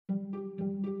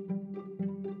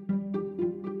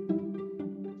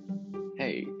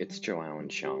It's Joao and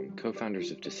Sean,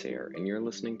 co-founders of Desare, and you're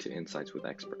listening to Insights with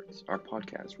Experts, our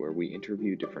podcast where we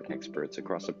interview different experts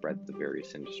across a breadth of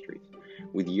various industries,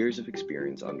 with years of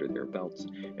experience under their belts,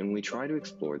 and we try to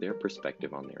explore their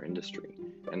perspective on their industry,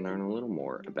 and learn a little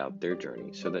more about their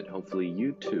journey so that hopefully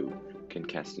you too can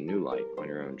cast a new light on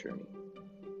your own journey.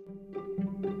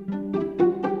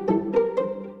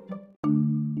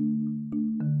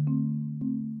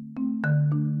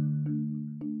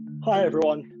 Hi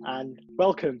everyone, and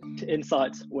welcome to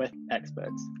Insights with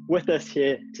Experts. With us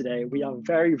here today, we are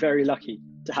very, very lucky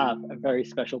to have a very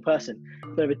special person.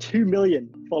 With over 2 million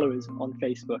followers on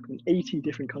Facebook in 80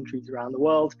 different countries around the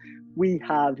world, we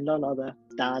have none other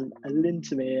than Lynn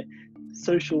Tamir,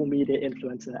 social media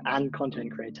influencer and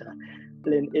content creator.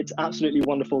 Lynn, it's absolutely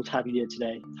wonderful to have you here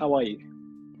today. How are you?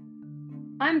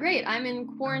 I'm great. I'm in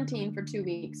quarantine for 2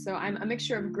 weeks, so I'm a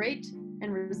mixture of great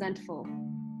and resentful.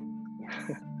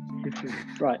 Yes.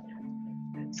 Right.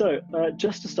 So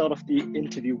just to start off the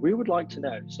interview, we would like to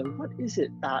know, so what is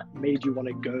it that made you want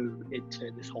to go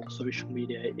into this whole social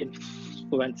media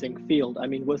influencing field? I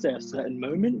mean, was there a certain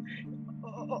moment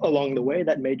along the way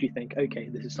that made you think, okay,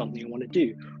 this is something I want to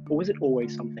do? Or was it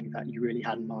always something that you really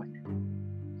had in mind?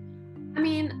 I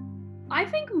mean, I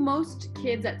think most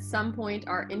kids at some point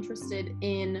are interested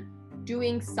in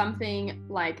doing something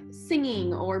like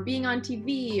singing or being on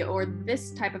TV or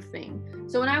this type of thing.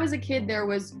 So when I was a kid, there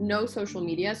was no social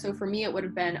media. So for me, it would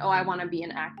have been, oh, I want to be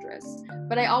an actress.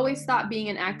 But I always thought being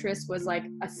an actress was like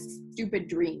a stupid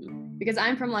dream because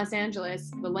I'm from Los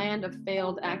Angeles, the land of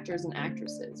failed actors and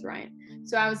actresses, right?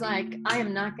 So I was like, I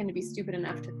am not going to be stupid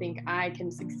enough to think I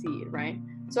can succeed, right?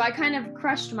 So I kind of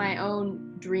crushed my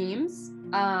own dreams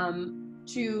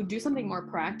to do something more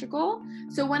practical.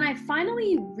 So when I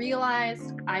finally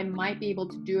realized I might be able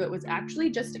to do it was actually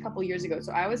just a couple years ago.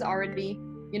 So I was already,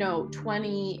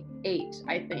 28,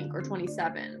 I think, or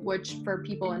 27, which for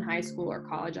people in high school or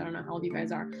college, I don't know how old you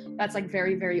guys are, that's like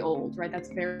very, very old, right? That's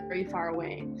very, very far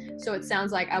away. So it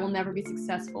sounds like I will never be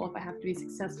successful if I have to be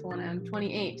successful when I'm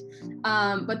 28.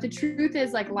 But the truth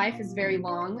is, like, life is very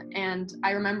long. And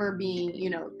I remember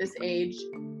being, this age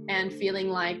and feeling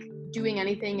like doing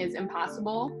anything is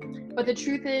impossible. But the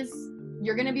truth is,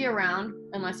 you're going to be around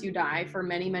unless you die for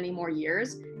many, many more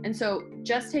years. And so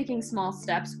just taking small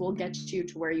steps will get you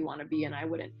to where you want to be, and I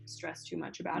wouldn't stress too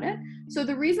much about it. So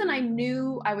the reason I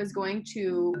knew I was going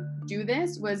to do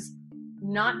this was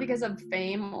not because of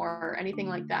fame or anything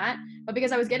like that, but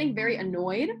because I was getting very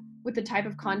annoyed with the type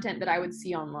of content that I would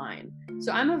see online.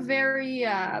 So I'm a very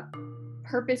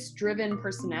purpose-driven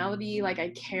personality. Like, I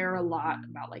care a lot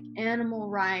about like animal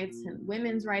rights and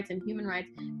women's rights and human rights.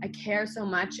 I care so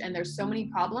much, and there's so many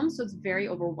problems, so it's very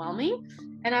overwhelming.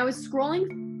 And I was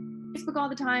scrolling Facebook all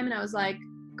the time, and I was like,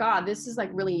 God, this is like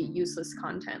really useless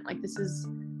content. Like, this is,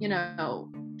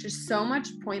 just so much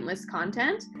pointless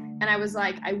content. And I was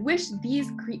like, I wish these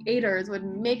creators would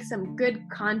make some good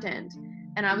content.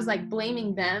 And I was like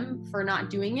blaming them for not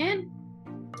doing it.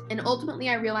 And ultimately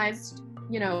I realized,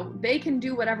 they can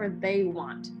do whatever they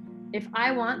want. If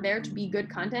I want there to be good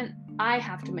content, I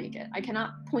have to make it. I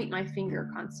cannot point my finger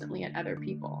constantly at other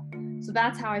people. So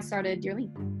that's how I started Dear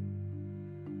Lean.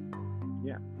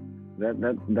 Yeah,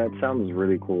 that sounds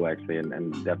really cool, actually,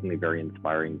 and definitely very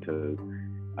inspiring to,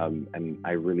 and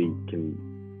I really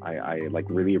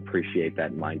really appreciate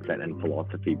that mindset and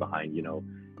philosophy behind,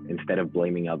 instead of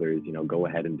blaming others, go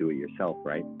ahead and do it yourself,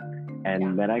 right?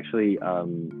 And that actually,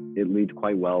 it leads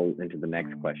quite well into the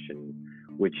next question,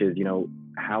 which is,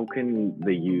 how can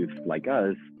the youth like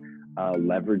us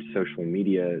leverage social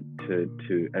media to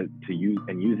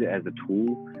use it as a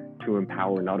tool to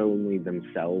empower not only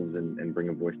themselves and bring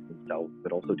a voice to themselves,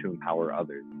 but also to empower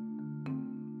others?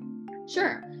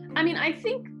 Sure. I mean, I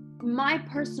think my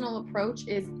personal approach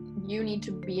is you need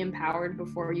to be empowered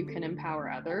before you can empower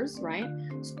others, right?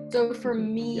 So for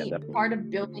me, part of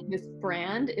building this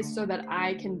brand is so that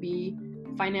I can be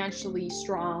financially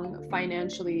strong,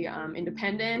 financially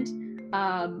independent,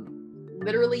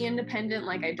 literally independent,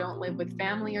 like I don't live with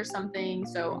family or something,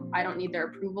 so I don't need their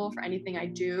approval for anything I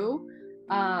do.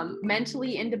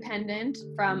 Mentally independent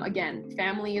from, again,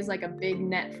 family is like a big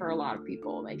net for a lot of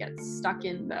people. They get stuck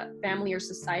in the family or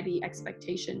society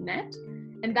expectation net.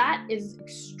 And that is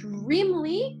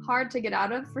extremely hard to get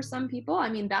out of for some people. I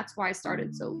mean, that's why I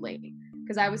started so late,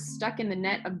 because I was stuck in the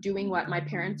net of doing what my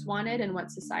parents wanted and what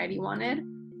society wanted.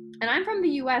 And I'm from the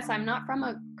US. I'm not from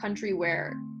a country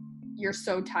where you're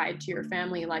so tied to your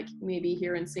family, like maybe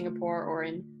here in Singapore or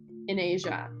in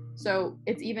Asia. So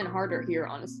it's even harder here,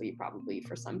 honestly, probably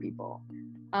for some people.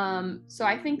 So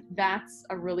I think that's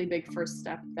a really big first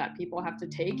step that people have to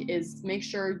take, is make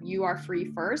sure you are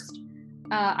free first.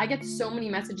 I get so many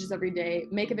messages every day,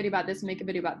 make a video about this, make a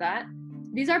video about that.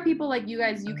 These are people like you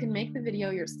guys, you can make the video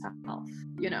yourself,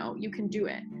 you know, you can do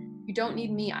it. You don't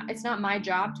need me. It's not my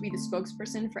job to be the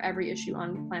spokesperson for every issue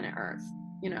on planet Earth,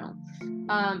 you know.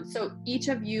 So each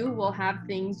of you will have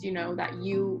things, you know, that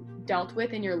you dealt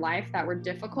with in your life that were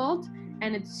difficult,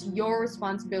 and it's your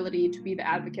responsibility to be the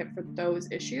advocate for those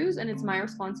issues, and it's my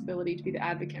responsibility to be the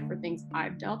advocate for things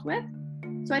I've dealt with.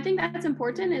 So I think that's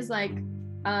important, is like,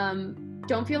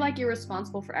 don't feel like you're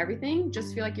responsible for everything,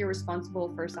 just feel like you're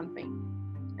responsible for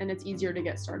something, and it's easier to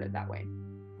get started that way.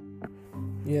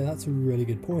 Yeah, that's a really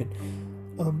good point.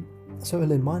 So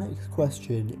Ellen, my next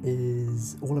question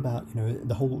is all about, you know,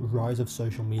 the whole rise of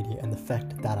social media and the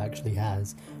effect that actually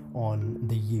has on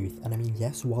the youth. And I mean,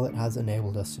 yes, while it has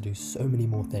enabled us to do so many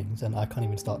more things, and I can't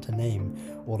even start to name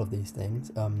all of these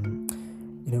things,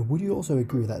 you know, would you also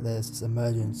agree that there's this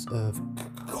emergence of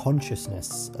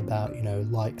consciousness about, you know,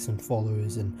 likes and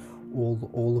follows and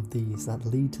all of these that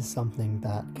lead to something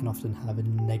that can often have a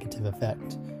negative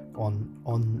effect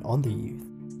on the youth?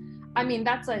 I mean,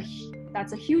 that's a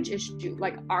huge issue.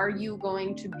 Like, are you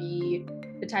going to be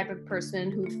the type of person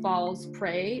who falls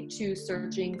prey to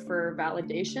searching for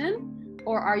validation,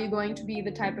 or are you going to be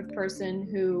the type of person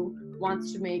who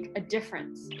wants to make a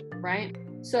difference, right?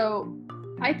 So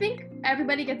I think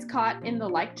everybody gets caught in the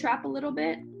like trap a little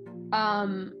bit.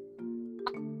 I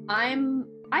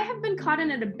have been caught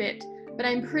in it a bit, but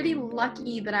I'm pretty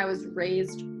lucky that I was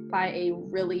raised by a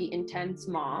really intense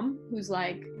mom who's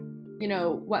like, you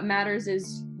know, what matters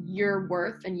is your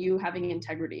worth and you having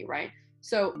integrity, right?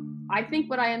 So I think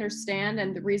what I understand,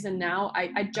 and the reason now,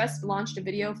 I just launched a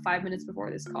video 5 minutes before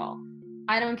this call.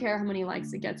 I don't care how many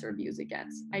likes it gets or views it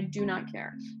gets. I do not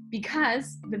care,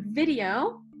 because the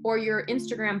video or your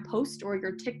Instagram post or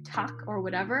your TikTok or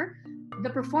whatever, the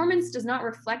performance does not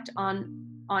reflect on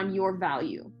your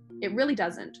value. It really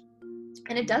doesn't.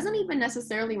 And it doesn't even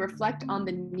necessarily reflect on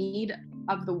the need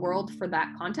of the world for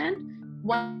that content.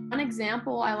 One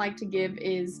example I like to give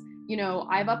is, you know,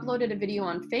 I've uploaded a video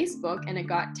on Facebook and it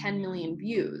got 10 million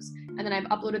views. And then I've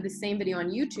uploaded the same video on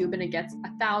YouTube and it gets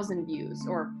 1,000 views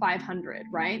or 500,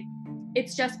 right?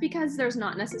 It's just because there's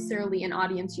not necessarily an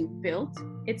audience you've built.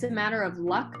 It's a matter of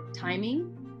luck,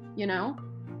 timing, you know?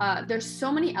 There's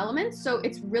so many elements, so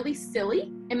it's really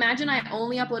silly. Imagine I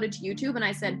only uploaded to YouTube and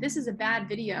I said, this is a bad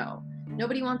video.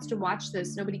 Nobody wants to watch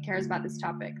this. Nobody cares about this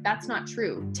topic. That's not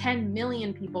true. 10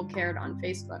 million people cared on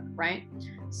Facebook, right?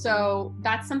 So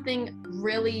that's something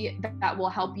really that will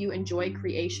help you enjoy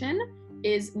creation,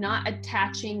 is not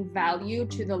attaching value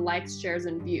to the likes, shares,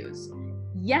 and views.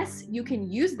 Yes, you can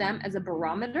use them as a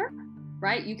barometer,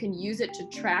 right? You can use it to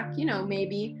track, you know,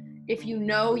 maybe if you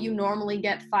know you normally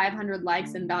get 500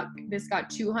 likes and this got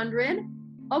 200,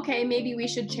 okay, maybe we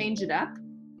should change it up,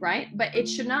 right? But it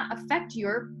should not affect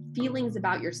your feelings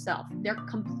about yourself. They're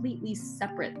completely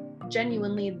separate.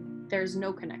 Genuinely, there's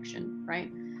no connection,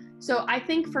 right? So I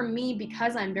think for me,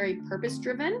 because I'm very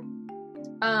purpose-driven,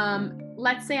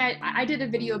 let's say I did a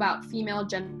video about female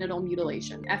genital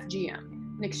mutilation,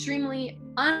 FGM, an extremely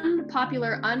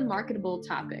unpopular, unmarketable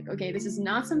topic. Okay, this is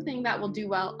not something that will do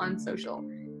well on social.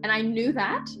 And I knew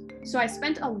that, so I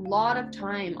spent a lot of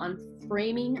time on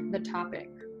framing the topic.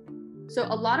 So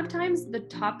a lot of times the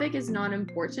topic is not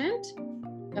important,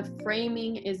 the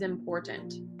framing is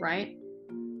important, right?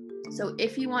 So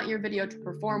if you want your video to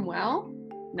perform well,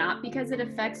 not because it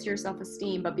affects your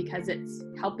self-esteem, but because it's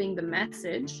helping the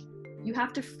message, you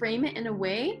have to frame it in a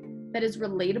way that is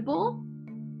relatable,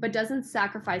 but doesn't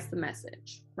sacrifice the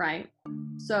message, right?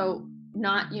 So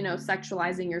not, you know,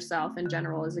 sexualizing yourself in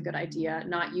general is a good idea.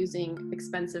 Not using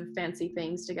expensive, fancy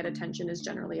things to get attention is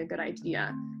generally a good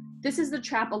idea. This is the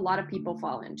trap a lot of people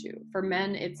fall into. For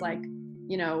men, it's like,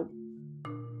 you know,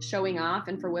 showing off,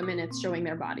 and for women, it's showing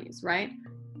their bodies, right?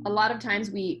 A lot of times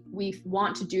we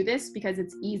want to do this because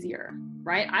it's easier,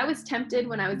 right? I was tempted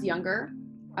when I was younger.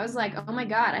 I was like, oh my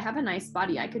God, I have a nice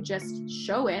body. I could just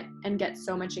show it and get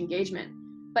so much engagement.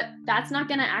 But that's not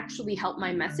gonna actually help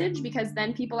my message, because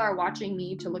then people are watching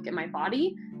me to look at my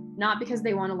body, not because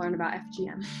they wanna learn about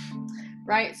FGM,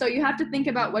 right? So you have to think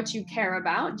about what you care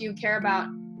about. Do you care about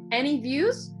any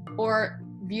views or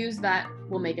views that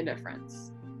will make a difference?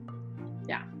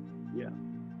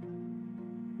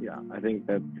 Yeah, I think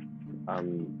that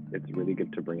it's really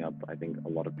good to bring up. I think a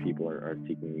lot of people are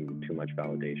seeking too much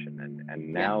validation,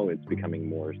 and now it's becoming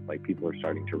more like people are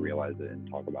starting to realize it and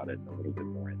talk about it a little bit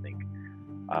more, I think.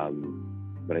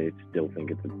 But I still think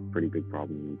it's a pretty big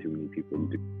problem. Too many people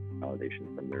do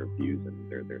validation from their views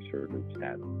and their sort of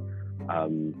stats.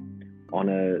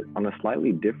 On a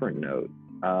slightly different note,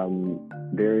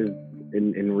 there's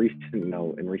in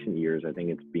recent years, I think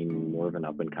it's been more of an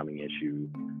up and coming issue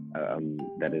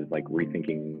that is like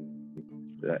rethinking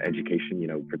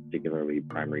education, particularly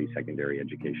primary, secondary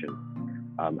education.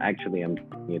 Actually, I'm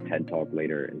doing a TED talk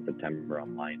later in September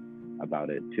online about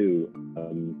it too.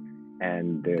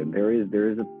 And there is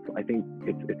I think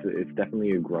it's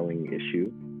definitely a growing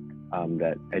issue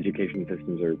that education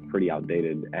systems are pretty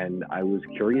outdated. And I was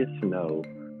curious to know,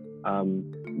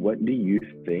 what do you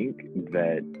think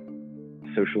that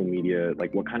social media,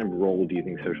 like what kind of role do you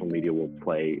think social media will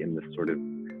play in this sort of,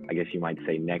 I guess you might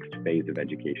say, next phase of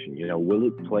education? Will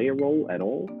it play a role at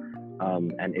all?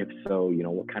 And if so,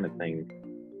 what kind of thing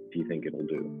do you think it'll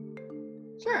do?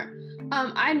 Sure.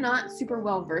 I'm not super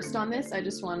well versed on this. I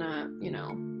just want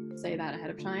to, say that ahead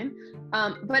of time.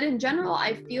 But in general,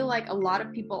 I feel like a lot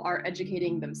of people are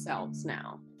educating themselves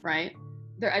now, right?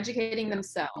 They're educating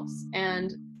themselves.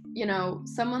 And,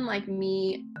 someone like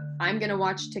me, I'm going to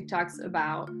watch TikToks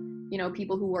about,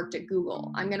 people who worked at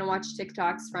Google. I'm going to watch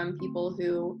TikToks from people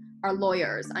who are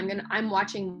lawyers. I'm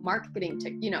watching marketing.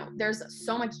 There's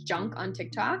so much junk on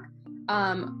TikTok.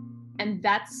 And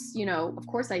that's, of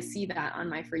course I see that on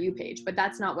my For You page, but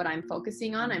that's not what I'm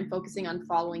focusing on. I'm focusing on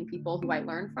following people who I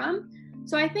learn from.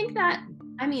 So I think that,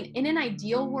 in an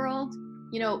ideal world,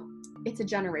 it's a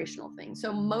generational thing.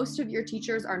 So most of your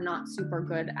teachers are not super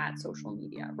good at social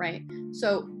media, right?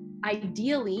 So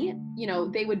ideally,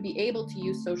 they would be able to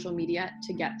use social media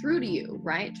to get through to you,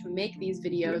 right? To make these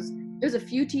videos. There's a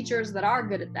few teachers that are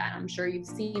good at that. I'm sure you've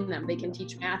seen them. They can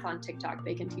teach math on TikTok.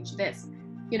 They can teach this,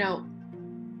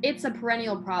 it's a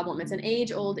perennial problem. It's an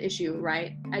age-old issue,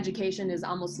 right? Education is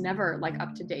almost never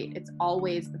up to date. It's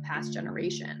always the past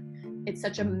generation. It's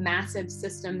such a massive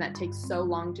system that takes so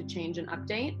long to change and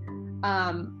update.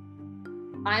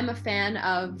 I'm a fan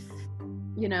of,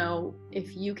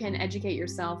 if you can educate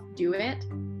yourself, do it.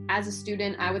 As a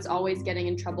student, I was always getting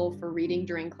in trouble for reading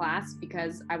during class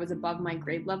because I was above my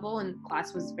grade level and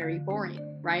class was very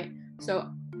boring, right? So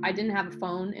I didn't have a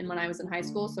phone when I was in high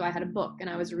school, so I had a book and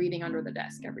I was reading under the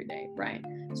desk every day, right?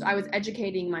 So I was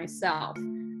educating myself.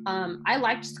 I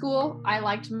liked school. I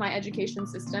liked my education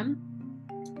system.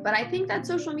 But I think that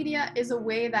social media is a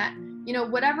way that,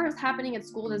 whatever is happening at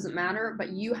school doesn't matter, but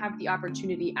you have the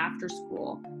opportunity after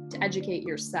school to educate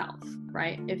yourself,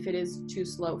 right? If it is too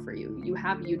slow for you. You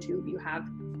have YouTube, you have,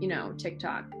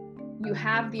 TikTok. You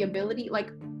have the ability,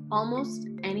 almost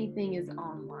anything is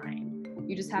online.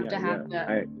 You just have to have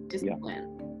the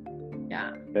discipline.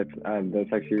 Yeah.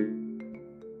 That's actually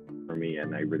for me,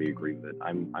 and I really agree with it.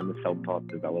 I'm a self-taught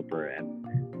developer,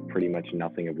 and pretty much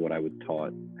nothing of what I was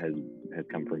taught has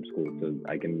come from school. So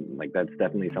I can that's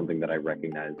definitely something that I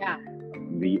recognize. Yeah.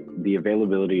 The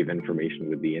availability of information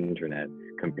with the internet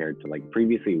compared to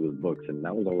previously with books, and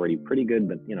that was already pretty good,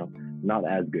 but not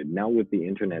as good. Now with the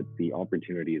internet, the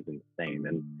opportunity is insane,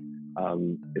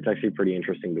 and it's actually pretty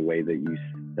interesting the way that you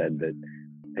said that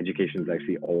education has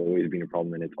actually always been a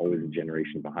problem and it's always a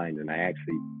generation behind. And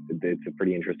it's a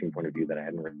pretty interesting point of view that I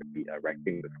hadn't really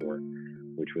recognized before,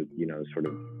 which was, sort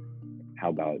of how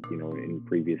about, in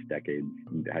previous decades,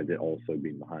 has it also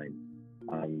been behind?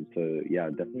 So yeah,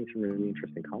 definitely some really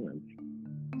interesting comments.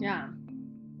 Yeah.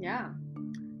 Yeah.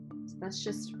 So that's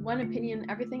just one opinion.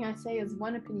 Everything I say is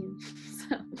one opinion.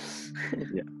 So.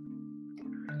 Yeah.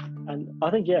 And I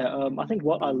think, I think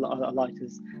what I liked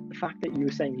is the fact that you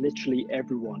were saying literally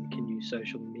everyone can use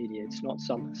social media. It's not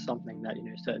something that,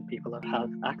 certain people have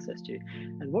access to.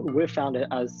 And what we've found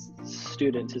as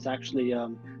students is actually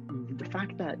the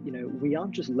fact that, we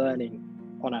aren't just learning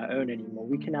on our own anymore.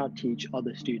 We can now teach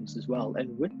other students as well.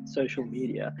 And with social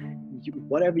media,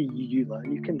 whatever you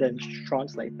learn, you can then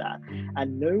translate that.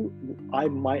 And no, I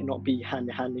might not be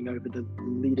handing over the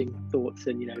leading thoughts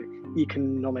in,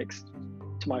 economics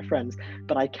to my friends,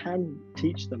 but I can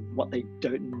teach them what they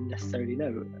don't necessarily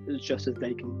know, just as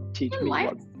they can teach me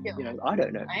what I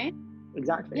don't know. Right?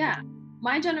 Exactly. Yeah.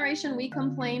 My generation, we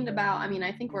complained about,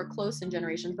 I think we're close in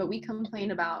generations, but we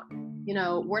complained about,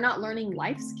 we're not learning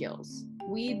life skills.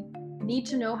 We need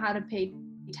to know how to pay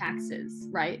taxes,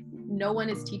 right? No one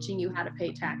is teaching you how to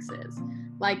pay taxes.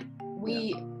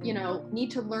 We,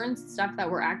 need to learn stuff that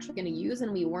we're actually going to use,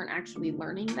 and we weren't actually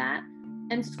learning that.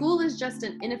 And school is just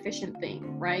an inefficient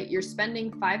thing, right? You're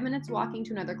spending 5 minutes walking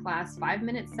to another class, 5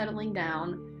 minutes settling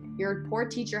down. Your poor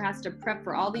teacher has to prep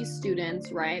for all these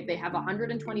students, right? They have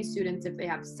 120 students if they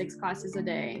have 6 classes a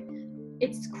day.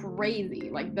 It's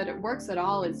crazy. That it works at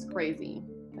all is crazy.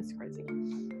 It's crazy.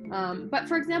 But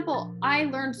for example, I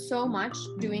learned so much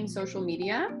doing social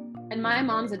media, and my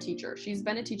mom's a teacher. She's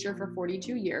been a teacher for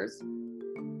 42 years.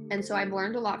 And so I've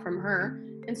learned a lot from her.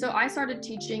 And so I started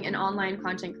teaching an online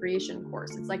content creation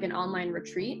course. It's like an online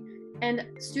retreat. And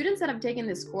students that have taken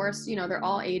this course, you know, they're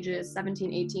all ages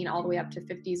 17, 18, all the way up to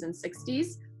 50s and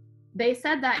 60s. They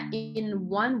said that in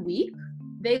 1 week,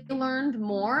 they learned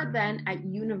more than at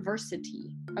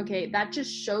university. Okay, that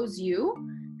just shows you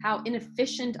how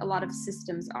inefficient a lot of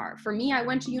systems are. For me, I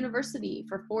went to university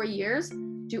for 4 years.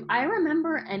 Do I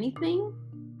remember anything?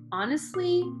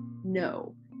 Honestly,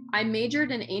 no. I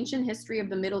majored in ancient history of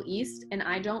the Middle East, and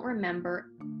I don't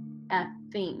remember a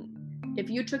thing. If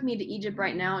you took me to Egypt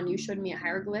right now and you showed me a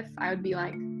hieroglyph, I would be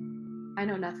like, I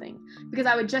know nothing. Because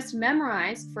I would just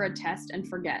memorize for a test and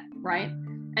forget, right?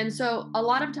 And so a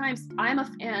lot of times I'm a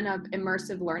fan of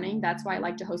immersive learning. That's why I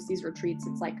like to host these retreats.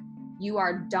 It's like you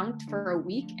are dunked for a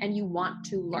week and you want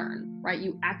to learn, right?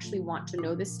 You actually want to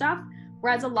know this stuff.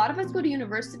 Whereas a lot of us go to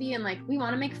university and like, we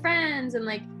want to make friends and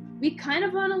like, we kind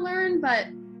of want to learn, but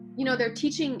you know, they're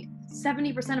teaching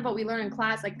 70% of what we learn in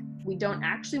class. Like, we don't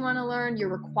actually want to learn. You're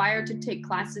required to take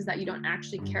classes that you don't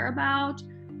actually care about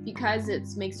because it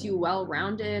makes you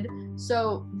well-rounded.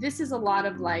 So this is a lot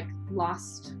of like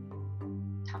lost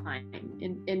time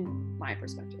in my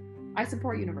perspective. I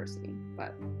support university,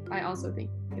 but I also think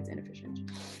it's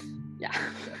inefficient. Yeah.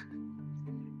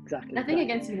 Exactly. Nothing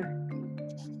against university.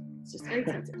 It's just very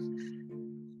expensive.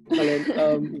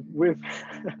 Helen, we've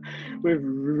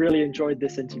really enjoyed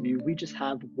this interview. We just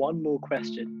have one more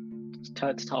question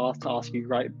to ask you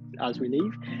right as we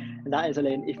leave, and that is,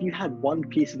 Elaine, if you had one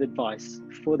piece of advice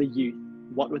for the youth,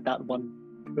 what would that one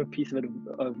piece of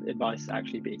advice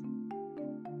actually be?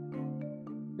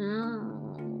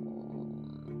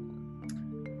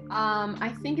 I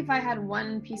think if I had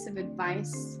one piece of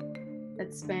advice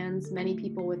that spans many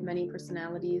people with many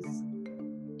personalities,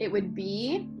 it would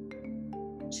be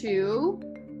to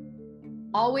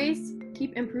always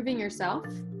keep improving yourself,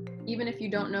 even if you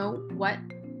don't know what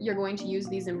you're going to use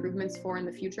these improvements for in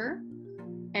the future,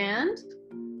 and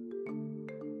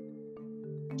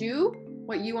do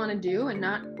what you want to do and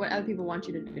not what other people want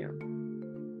you to do,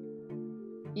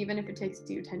 even if it takes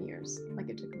you 10 years like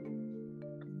it took me.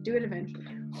 Do it eventually.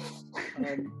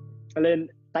 Elaine,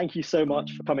 thank you so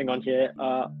much for coming on here.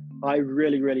 I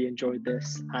really enjoyed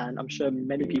this, and I'm sure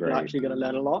many people are actually going to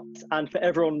learn a lot. And for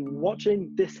everyone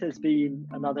watching, this has been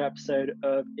another episode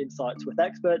of Insights with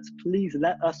Experts. Please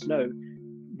let us know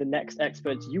the next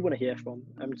experts you want to hear from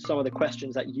and some of the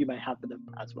questions that you may have for them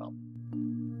as well.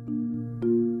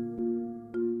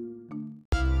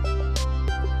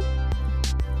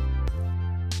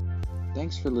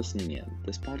 Thanks for listening in.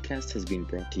 This podcast has been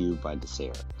brought to you by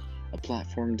Desare, a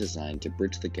platform designed to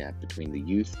bridge the gap between the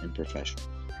youth and professionals.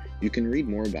 You can read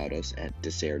more about us at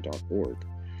desare.org,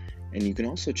 and you can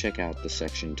also check out the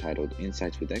section titled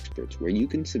Insights with Experts, where you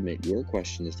can submit your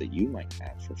questions that you might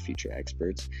have for future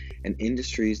experts and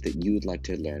industries that you would like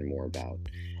to learn more about.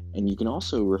 And you can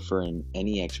also refer in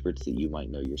any experts that you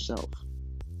might know yourself.